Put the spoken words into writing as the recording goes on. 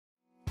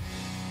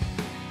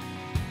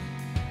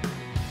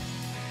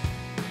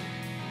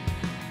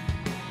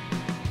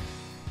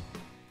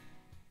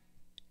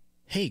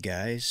Hey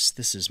guys,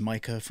 this is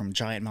Micah from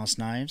GiantMouse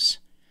Knives.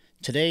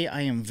 Today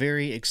I am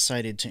very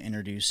excited to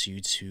introduce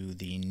you to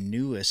the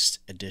newest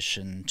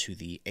addition to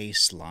the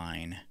ACE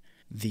line,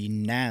 the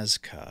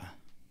NAZCA.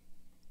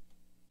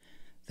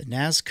 The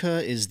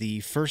NAZCA is the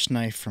first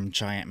knife from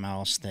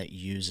GiantMouse that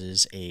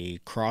uses a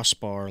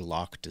crossbar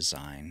lock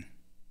design.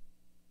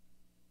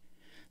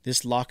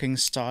 This locking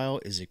style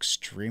is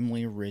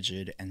extremely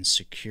rigid and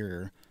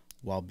secure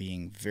while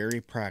being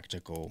very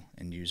practical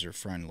and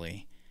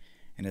user-friendly,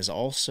 and is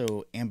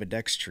also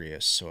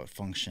ambidextrous, so it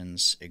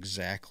functions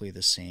exactly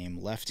the same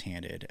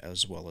left-handed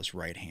as well as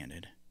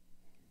right-handed.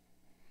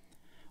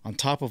 On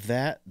top of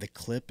that, the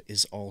clip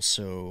is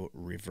also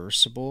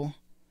reversible,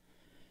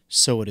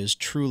 so it is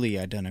truly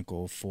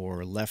identical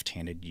for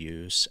left-handed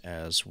use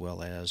as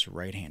well as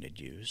right-handed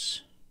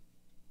use.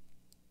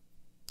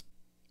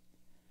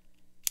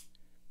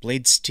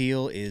 Blade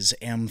steel is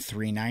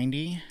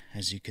M390,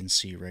 as you can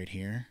see right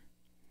here,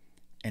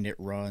 and it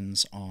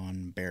runs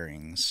on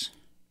bearings.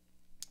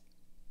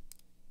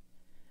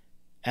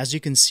 As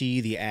you can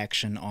see, the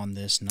action on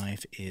this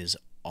knife is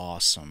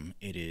awesome.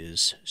 It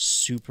is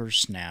super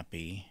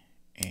snappy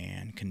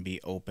and can be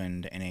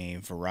opened in a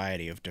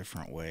variety of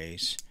different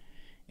ways,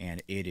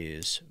 and it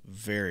is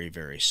very,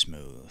 very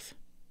smooth.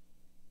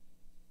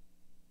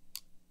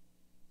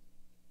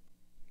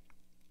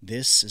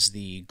 This is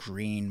the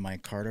green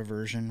Micarta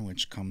version,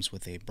 which comes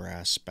with a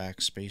brass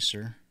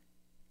backspacer.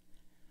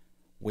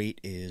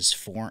 Weight is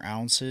 4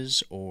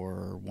 ounces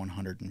or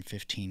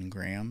 115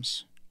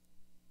 grams.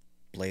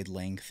 Blade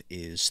length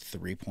is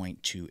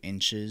 3.2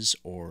 inches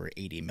or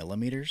 80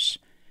 millimeters,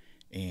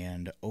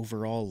 and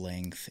overall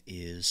length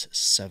is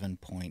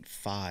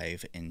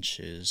 7.5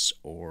 inches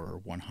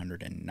or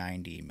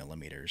 190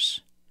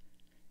 millimeters.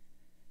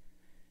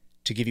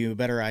 To give you a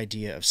better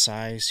idea of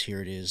size,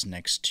 here it is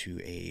next to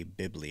a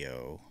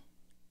Biblio.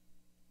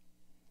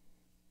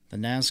 The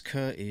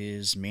NAZCA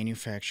is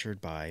manufactured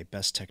by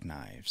Best Tech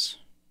Knives.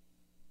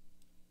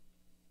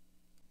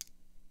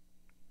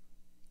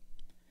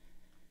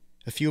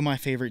 A few of my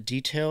favorite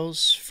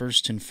details,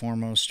 first and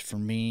foremost for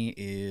me,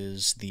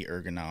 is the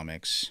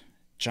ergonomics.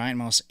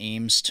 GiantMouse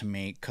aims to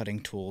make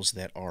cutting tools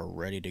that are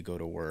ready to go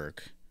to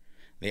work.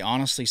 They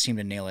honestly seem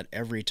to nail it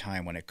every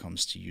time when it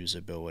comes to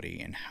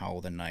usability and how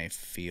the knife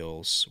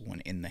feels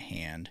when in the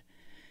hand,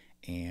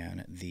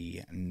 and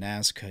the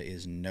NAZCA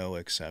is no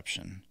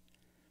exception.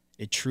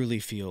 It truly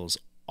feels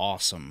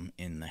awesome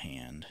in the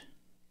hand.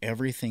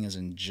 Everything is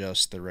in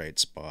just the right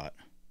spot.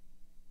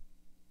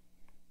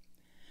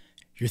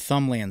 Your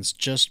thumb lands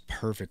just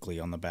perfectly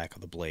on the back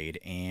of the blade,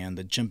 and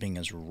the jimping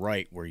is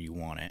right where you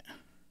want it.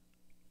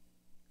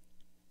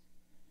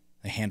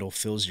 The handle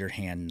fills your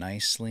hand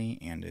nicely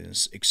and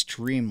is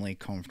extremely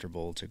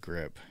comfortable to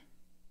grip.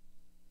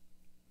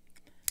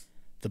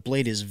 The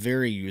blade is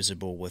very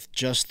usable with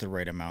just the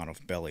right amount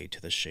of belly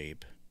to the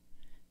shape.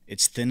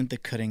 It's thin at the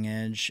cutting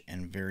edge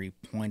and very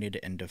pointed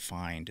and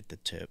defined at the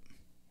tip.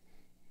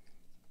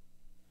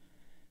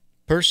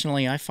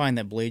 Personally, I find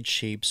that blade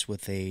shapes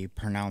with a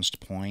pronounced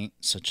point,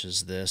 such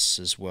as this,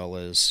 as well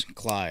as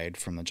Glide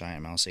from the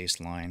GiantMouse ACE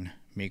line,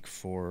 make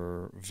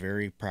for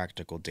very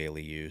practical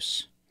daily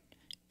use.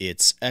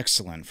 It's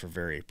excellent for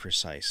very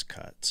precise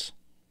cuts.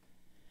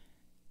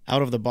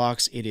 Out of the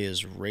box, it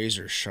is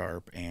razor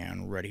sharp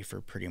and ready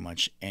for pretty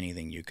much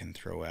anything you can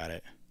throw at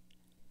it.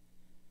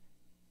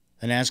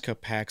 The NAZCA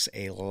packs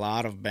a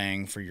lot of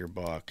bang for your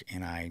buck,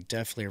 and I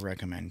definitely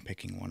recommend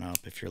picking one up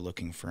if you're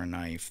looking for a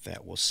knife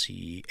that will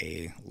see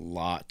a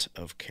lot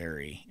of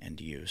carry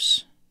and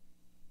use.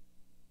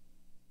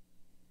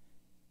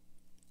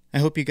 I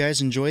hope you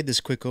guys enjoyed this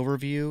quick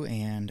overview,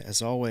 and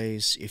as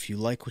always, if you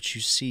like what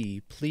you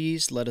see,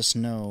 please let us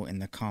know in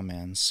the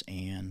comments,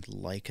 and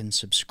like and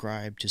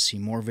subscribe to see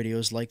more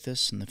videos like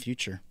this in the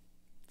future.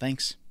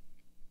 Thanks.